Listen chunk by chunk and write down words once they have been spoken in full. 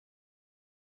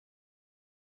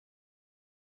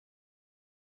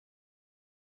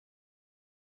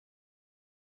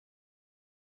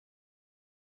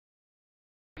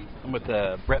I'm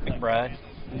with Brett McBride.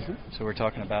 So we're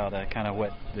talking about kind of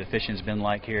what the fishing's been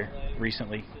like here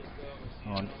recently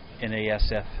on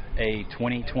NASFA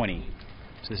 2020.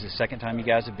 So this is the second time you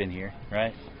guys have been here,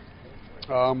 right?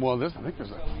 Well, I think this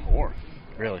is the fourth.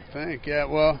 Really? I think, yeah.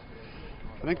 Well,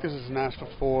 I think this is National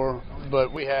 4,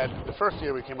 but we had the first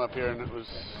year we came up here, and it was,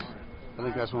 I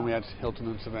think that's when we had Hilton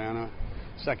and Savannah.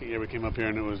 Second year we came up here,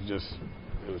 and it was just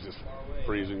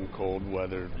freezing cold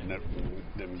weather.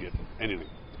 Didn't get anything.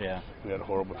 Yeah. We had a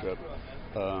horrible trip.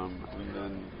 And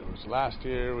then it was last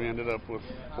year we ended up with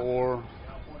 4,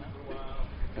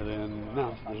 and then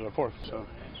no, this was our 4th. So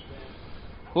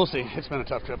we'll see. It's been a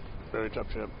tough trip, very tough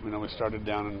trip. You know, we started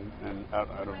down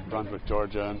out of Brunswick,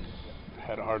 Georgia, and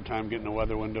had a hard time getting a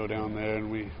weather window down there, and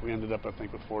we ended up, I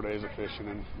think, with 4 days of fishing,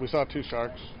 and we saw 2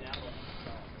 sharks.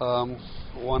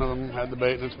 One of them had the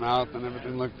bait in its mouth, and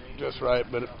everything looked just right,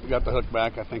 but we got the hook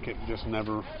back. I think it just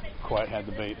never quite had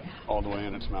the bait all the way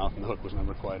in its mouth, and the hook was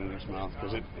never quite in its mouth,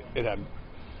 because it had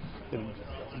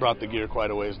brought the gear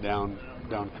quite a ways down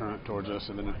current towards us,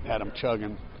 and then it had them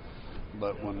chugging.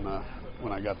 But when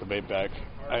I got the bait back,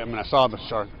 I saw the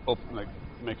shark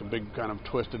make a big kind of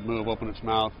twisted move, open its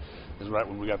mouth, is right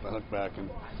when we got the hook back. And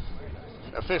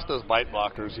I fished those bite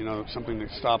blockers, you know, something that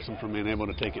stops them from being able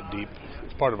to take it deep.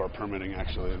 It's part of our permitting,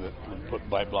 actually, that we put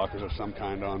bite blockers of some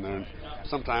kind on there. And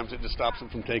sometimes it just stops them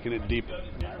from taking it deep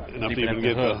enough to even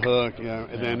get the hook. Yeah.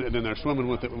 And then they're swimming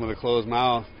with it with a closed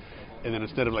mouth, and then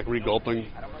instead of like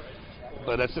re-gulping.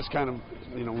 But that's just kind of,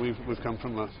 you know, we've come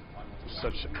from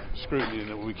such scrutiny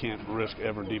that we can't risk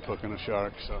ever deep hooking a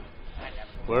shark. So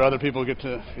where other people get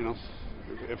to, you know,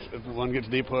 if one gets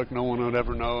deep hooked, no one would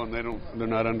ever know, and they're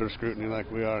not under scrutiny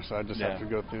like we are. So I just have to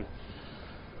go through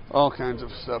all kinds of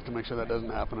stuff to make sure that doesn't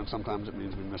happen, and sometimes it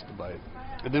means we missed the bite.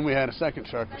 And then we had a second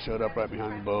shark that showed up right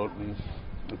behind the boat, and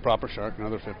a proper shark,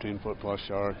 another 15-foot plus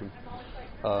shark,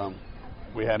 and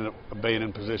we had a bait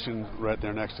in position right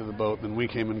there next to the boat. Then we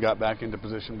came and got back into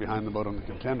position behind the boat on the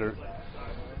contender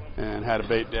and had a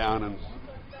bait down, and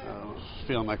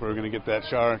feeling like we were going to get that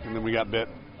shark, and then we got bit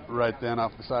right then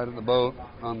off the side of the boat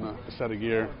on the set of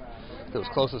gear that was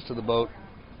closest to the boat.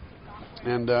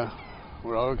 And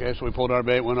we're all okay, so we pulled our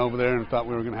bait, went over there, and thought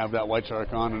we were going to have that white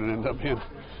shark on, and it ended up being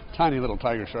a tiny little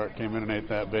tiger shark came in and ate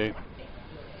that bait.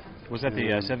 Was that the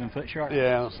 7-foot shark?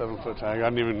 Yeah, 7-foot tiger.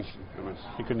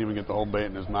 He couldn't even get the whole bait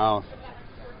in his mouth.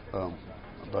 And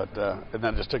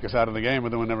that just took us out of the game, but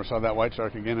then we never saw that white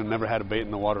shark again and never had a bait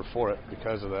in the water for it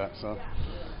because of that. So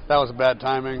that was bad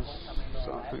timing.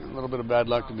 So I think a little bit of bad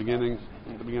luck at the beginning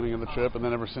of the trip, and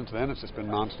then ever since then it's just been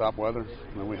nonstop weather.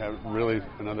 I mean, we had really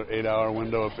another 8-hour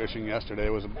window of fishing yesterday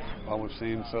was all we've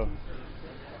seen. So,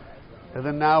 and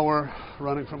then now we're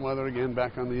running from weather again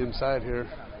back on the inside here.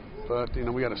 But you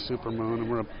know, we got a super moon, and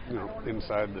we're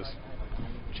inside this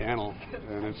channel,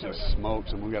 and it just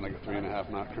smokes, and we got like a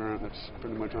 3.5 knot current that's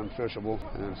pretty much unfishable.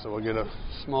 And so we'll get a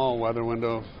small weather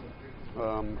window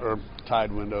or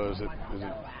tide window as it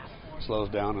slows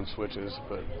down and switches.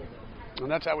 And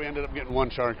that's how we ended up getting 1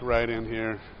 shark right in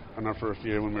here on our first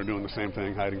year when we were doing the same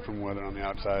thing, hiding from weather on the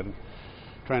outside and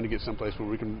trying to get someplace where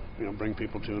we can, you know, bring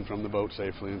people to and from the boat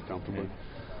safely and comfortably.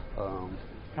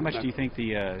 How much do you think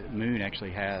the moon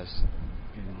actually has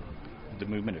in the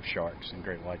movement of sharks and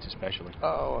great whites especially?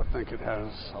 Oh, I think it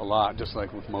has a lot, just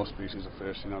like with most species of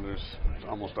fish. You know, there's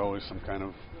almost always some kind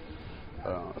of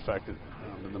effect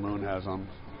that the moon has on,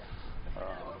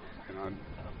 you know,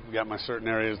 I've got my certain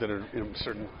areas that are in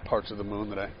certain parts of the moon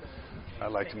that I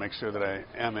like to make sure that I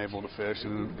am able to fish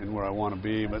and where I want to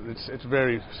be, but it's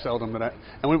very seldom that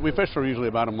and we fish for usually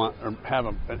about a month, or have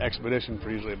an expedition for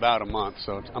usually about a month,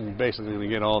 so I'm basically going to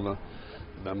get all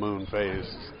the moon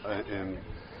phase, and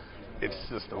it's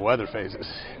just the weather phases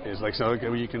is like, so okay,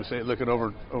 well, you can say, look at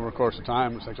over a course of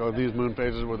time, it's like, oh, these moon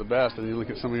phases were the best, and you look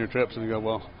at some of your trips and you go,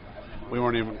 well, we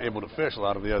weren't even able to fish a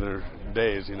lot of the other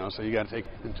days, you know, so you got to take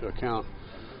into account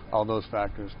all those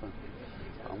factors. But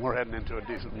we're heading into a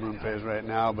decent moon phase right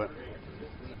now, but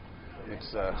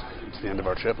it's the end of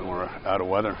our trip and we're out of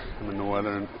weather. I mean, the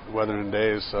weather in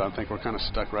days, so I think we're kind of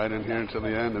stuck right in here until the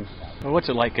end. Well, what's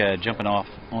it like jumping off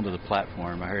onto the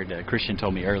platform? I heard Christian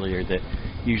told me earlier that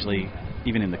usually,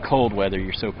 even in the cold weather,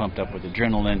 you're so pumped up with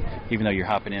adrenaline, even though you're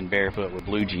hopping in barefoot with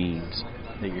blue jeans,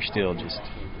 that you're still just...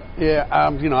 Yeah,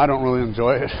 you know, I don't really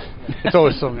enjoy it. It's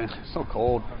always so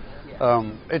cold.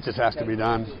 It just has to be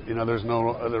done. You know, there's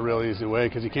no other real easy way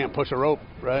because you can't push a rope,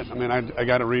 right? I mean, I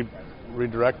got to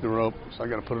redirect the rope, so I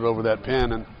got to put it over that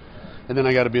pin, and then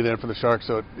I got to be there for the shark,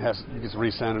 so it gets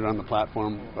recentered on the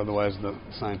platform. Otherwise, the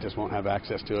scientists won't have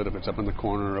access to it if it's up in the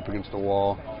corner or up against the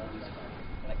wall.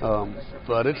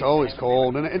 But it's always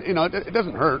cold, and it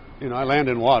doesn't hurt. I land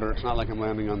in water. It's not like I'm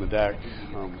landing on the deck.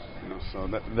 So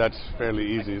that's fairly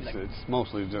easy. It's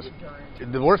mostly just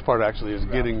the worst part actually is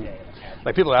getting.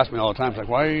 Like people ask me all the time, it's like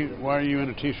why are you in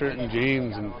a t-shirt and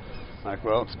jeans? And like,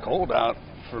 well, it's cold out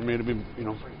for me to be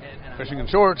fishing in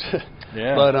shorts.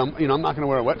 Yeah. But I'm not going to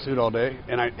wear a wetsuit all day,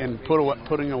 and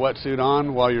putting a wetsuit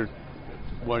on while you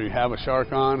have a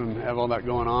shark on and have all that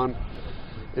going on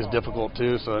is difficult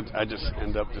too. So I just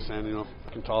end up just saying,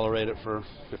 I can tolerate it for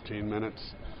 15 minutes.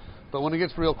 But when it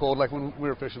gets real cold, like when we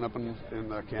were fishing up in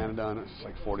Canada, and it's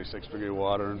like 46-degree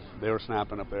water, and they were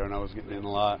snapping up there, and I was getting in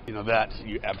a lot. That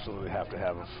you absolutely have to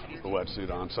have a wetsuit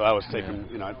on. So I was taking,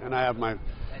 and I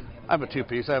have a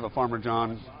two-piece. I have a Farmer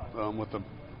John with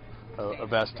a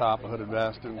vest top, a hooded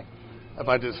vest, and if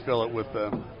I just fill it with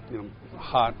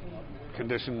hot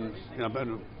condition,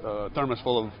 thermos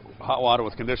full of hot water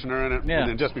with conditioner in it, and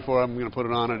then just before I'm going to put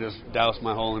it on, I just douse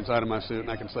my whole inside of my suit, and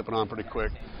I can slip it on pretty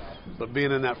quick. But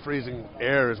being in that freezing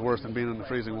air is worse than being in the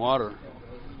freezing water,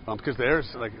 because the air is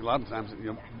like a lot of times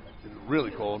really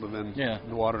cold, and then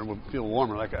the water will feel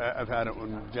warmer. Like I've had it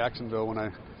in Jacksonville when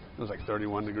it was like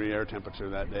 31-degree air temperature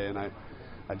that day, and I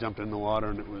jumped in the water,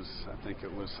 and I think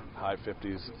it was high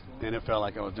 50s, and it felt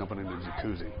like I was jumping in a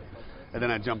jacuzzi. And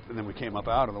then I jumped, and then we came up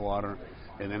out of the water,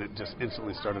 and then it just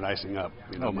instantly started icing up.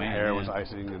 My hair was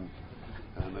icing, and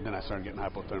then I started getting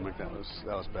hypothermic. That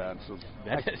was bad. So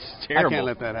that is terrible. I can't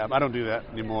let that happen. I don't do that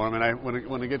anymore. I mean,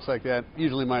 when it gets like that,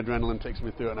 usually my adrenaline takes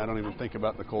me through it, and I don't even think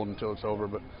about the cold until it's over.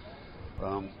 But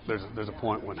there's a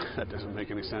point when that doesn't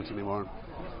make any sense anymore.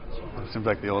 It seems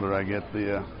like the older I get,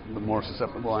 the more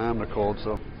susceptible I am to cold.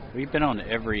 So we've been on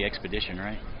every expedition,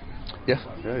 right? Yeah.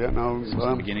 No, since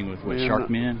the beginning with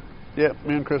Sharkmen. Yeah,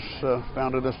 me and Chris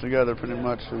founded this together pretty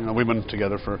much. We've been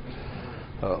together for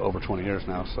over 20 years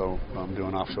now, so I'm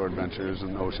doing offshore adventures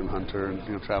and ocean hunter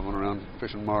and traveling around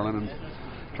fishing marlin and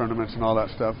tournaments and all that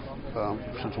stuff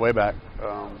since way back.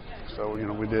 So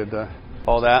we did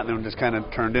all that, and then just kind of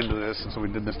turned into this, and so we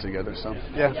did this together. So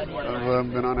yeah, I've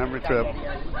been on every trip.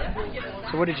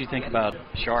 So what did you think about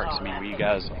sharks? I mean, were you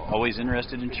guys always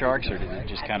interested in sharks, or did it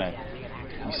just kind of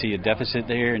you see a deficit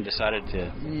there and decided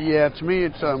to? Yeah, to me,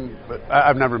 it's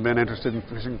I've never been interested in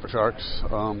fishing for sharks.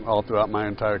 All throughout my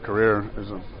entire career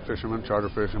as a fisherman, charter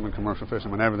fisherman, commercial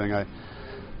fisherman, everything.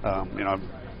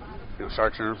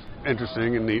 Sharks are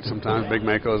interesting and neat sometimes. Big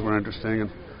makos were interesting,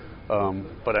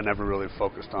 but I never really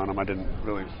focused on them. I didn't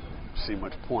really see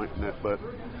much point in it, but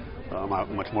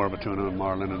I'm much more of a tuna and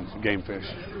marlin and game fish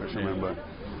fisherman,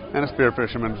 and a spear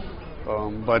fisherman.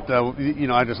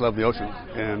 I just love the ocean,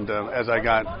 and as I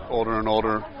got older and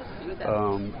older,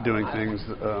 doing things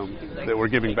that were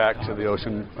giving back to the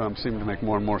ocean seemed to make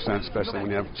more and more sense, especially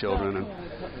when you have children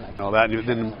and all that. And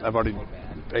then I've already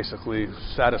basically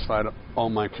satisfied all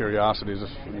my curiosities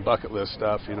and bucket list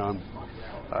stuff.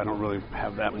 I don't really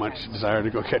have that much desire to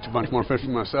go catch a bunch more fish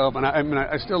myself, and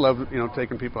I still love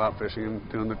taking people out fishing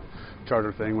and doing the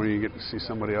charter thing where you get to see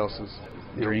somebody else's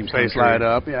dreams face light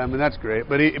up. Yeah, that's great.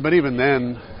 But even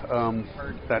then,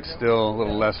 that's still a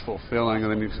little less fulfilling,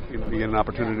 and then you get an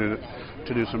opportunity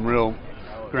to do some real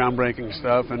groundbreaking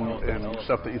stuff and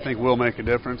stuff that you think will make a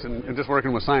difference. And just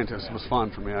working with scientists was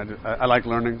fun for me. I like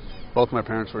learning. Both my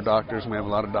parents were doctors, and we have a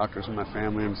lot of doctors in my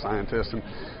family and scientists. And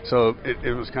so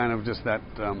it was kind of just that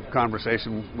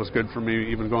conversation was good for me,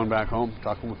 even going back home,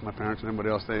 talking with my parents and everybody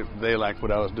else. They liked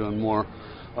what I was doing more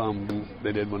than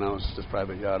they did when I was just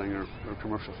private yachting or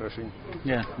commercial fishing.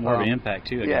 Yeah, more of an impact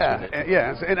too, I guess.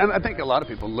 Yeah, and I think a lot of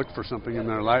people look for something in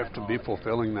their life to be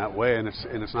fulfilling that way, and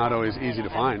it's not always easy to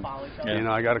find.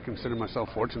 Yeah. I got to consider myself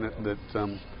fortunate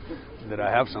that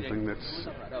I have something that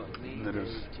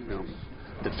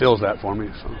fills that for me.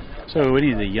 So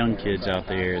any of the young kids out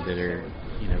there that are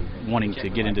wanting to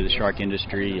get into the shark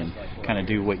industry and kind of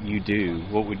do what you do,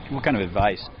 what kind of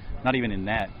advice? Not even in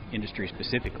that industry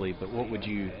specifically, but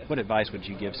what advice would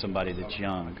you give somebody that's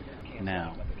young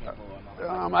now?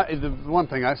 The one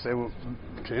thing I say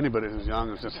to anybody who's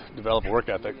young is just develop a work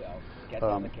ethic.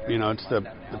 It's the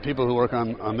people who work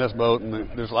on this boat, and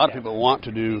there's a lot of people who want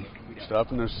to do stuff,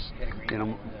 and there's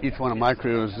each one of my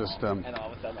crew is just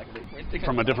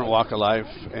from a different walk of life,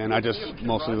 and I'm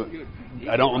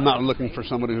not looking for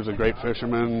somebody who's a great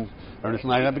fisherman or anything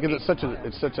like that, because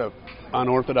it's such a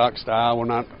unorthodox style. We're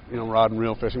not rod and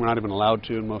reel fishing. We're not even allowed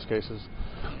to in most cases,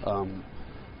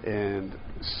 and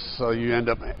so you end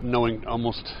up knowing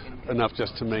almost enough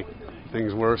just to make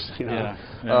things worse.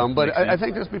 But I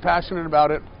think just be passionate about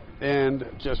it, and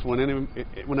just whenever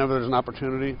there's an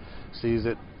opportunity, seize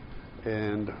it,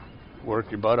 and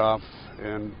work your butt off,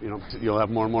 and you'll have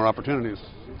more and more opportunities.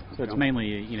 So it's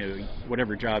mainly,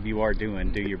 whatever job you are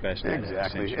doing, do your best at it.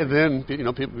 Exactly. And then,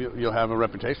 you'll have a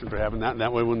reputation for having that. And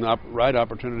that way, when the right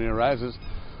opportunity arises,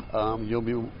 you'll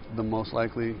be the most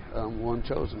likely one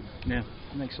chosen. Yeah,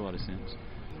 that makes a lot of sense.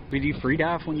 Do you free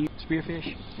dive when you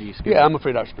spearfish? Yeah, I'm a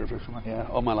free dive spearfisherman. Yeah,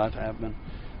 all my life I have been.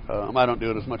 I don't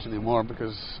do it as much anymore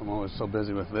because I'm always so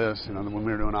busy with this. When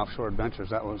we were doing offshore adventures,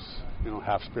 that was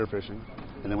half spearfishing,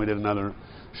 and then we did another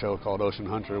show called Ocean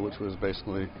Hunter, which was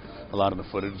basically a lot of the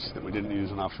footage that we didn't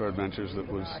use in offshore adventures. That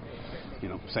was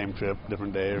same trip,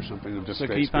 different day or something. Just so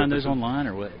can you find those online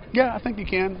or what? Yeah, I think you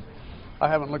can. I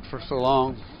haven't looked for so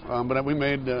long, but we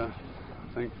made I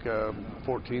think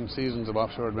 14 seasons of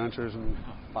offshore adventures and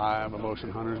 5 of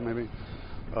Ocean Hunters maybe.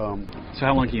 So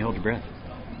how long can you hold your breath?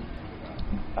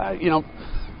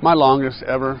 My longest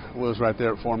ever was right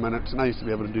there at 4 minutes, and I used to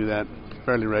be able to do that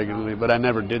fairly regularly, but I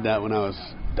never did that when I was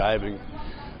diving.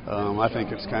 I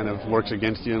think it's kind of works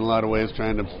against you in a lot of ways,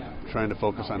 trying to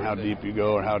focus on how deep you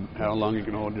go or how long you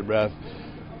can hold your breath.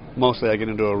 Mostly I get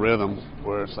into a rhythm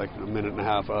where it's like a minute and a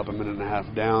half up, a minute and a half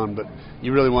down, but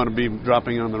you really want to be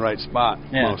dropping on the right spot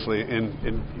mostly. And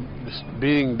just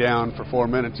being down for 4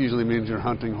 minutes usually means you're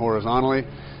hunting horizontally.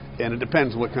 And it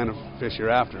depends what kind of fish you're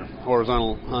after.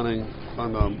 Horizontal hunting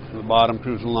on the bottom,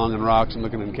 cruising along in rocks and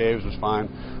looking in caves was fine,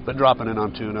 but dropping in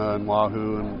on tuna and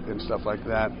wahoo and stuff like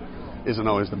that isn't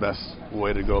always the best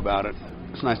way to go about it.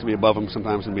 It's nice to be above them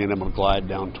sometimes and being able to glide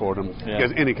down toward them,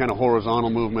 because any kind of horizontal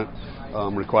movement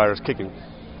requires kicking.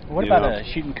 What about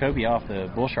shooting cobia off the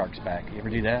bull shark's back? You ever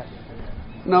do that?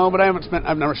 No, but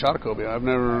I've never shot a cobia. I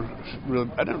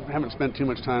haven't spent too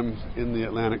much time in the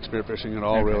Atlantic spearfishing at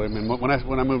all. Okay. Really. I mean,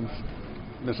 when I moved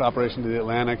this operation to the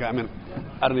Atlantic, I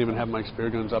don't even have my spear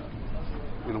guns up,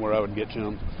 where I would get to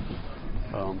them.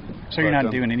 So you're not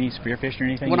doing any spearfishing or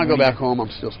anything? When I go back home, I'm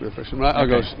still spearfishing. I'll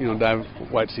go, dive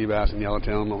white sea bass and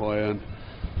yellowtail in La Jolla,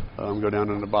 and go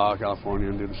down into Baja, California,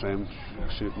 and do the same,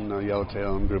 shooting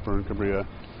yellowtail and grouper and cabria.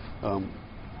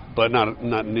 But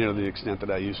not near the extent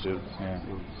that I used to. Yeah.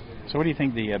 So what do you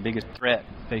think the biggest threat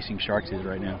facing sharks is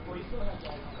right now?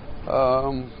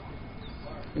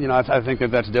 I think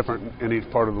that's different in each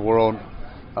part of the world.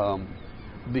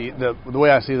 The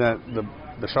way I see that,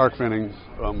 the shark finning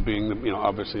being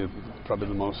obviously probably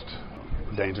the most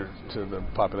danger to the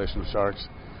population of sharks.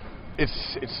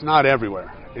 It's not everywhere.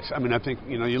 I think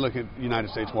you look at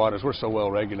United States waters, we're so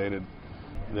well regulated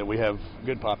that we have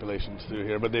good populations through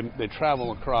here, but they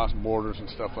travel across borders and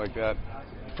stuff like that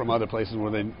from other places where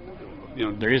they,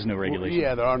 there is no regulation.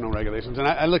 Yeah, there are no regulations, and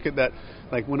I look at that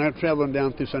like when I'm traveling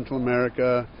down through Central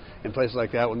America and places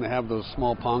like that, when they have those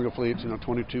small ponga fleets,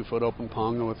 22-foot open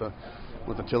ponga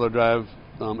with a tiller drive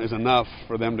is enough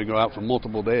for them to go out for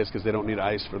multiple days because they don't need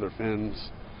ice for their fins.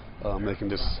 They can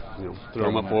just throw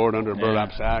them up board under a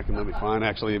burlap sack and they'll be fine.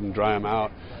 Actually, even dry them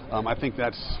out. I think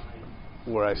that's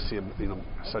where I see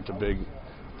such a big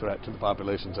threat to the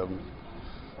populations of them.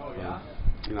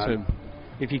 So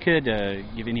if you could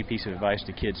give any piece of advice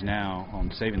to kids now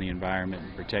on saving the environment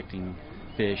and protecting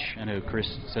fish, I know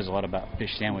Chris says a lot about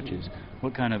fish sandwiches.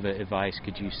 What kind of advice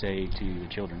could you say to the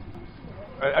children?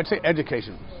 I'd say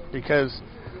education, because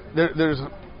there's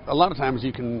a lot of times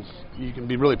you can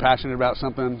be really passionate about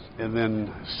something and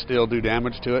then still do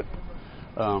damage to it.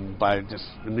 By just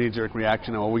a knee-jerk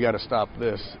reaction, we got to stop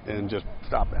this, and just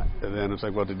stop that. And then it's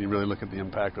like, well, did you really look at the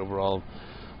impact overall,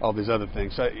 all these other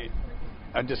things? So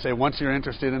I'd just say once you're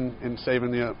interested in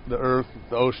saving the earth,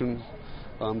 the ocean,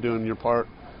 doing your part,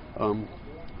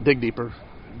 dig deeper,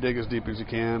 dig as deep as you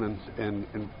can, and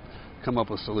come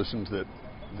up with solutions that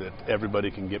everybody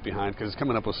can get behind. Because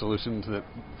coming up with solutions that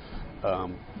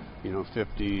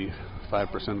 55%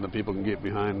 of the people can get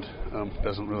behind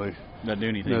doesn't really do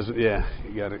anything. You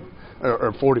got to,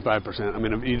 or 45%. I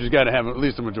mean, you just got to have at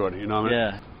least a majority.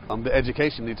 Yeah. The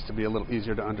education needs to be a little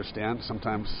easier to understand.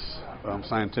 Sometimes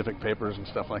scientific papers and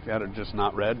stuff like that are just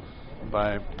not read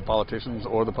by politicians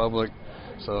or the public.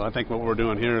 So I think what we're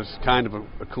doing here is kind of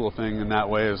a cool thing in that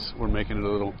way, is we're making it a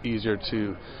little easier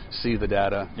to see the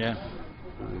data. Yeah.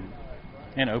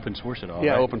 And open source it all.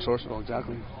 Yeah, right? Open source it all,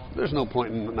 exactly. There's no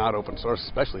point in not open source,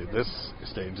 especially at this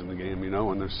stage in the game,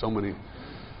 when there's so many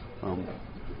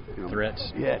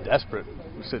threats. Yeah, desperate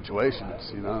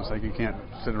situations. It's like you can't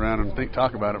sit around and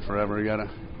talk about it forever. You gotta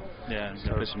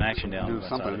put some action down. Do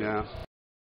something. Yeah.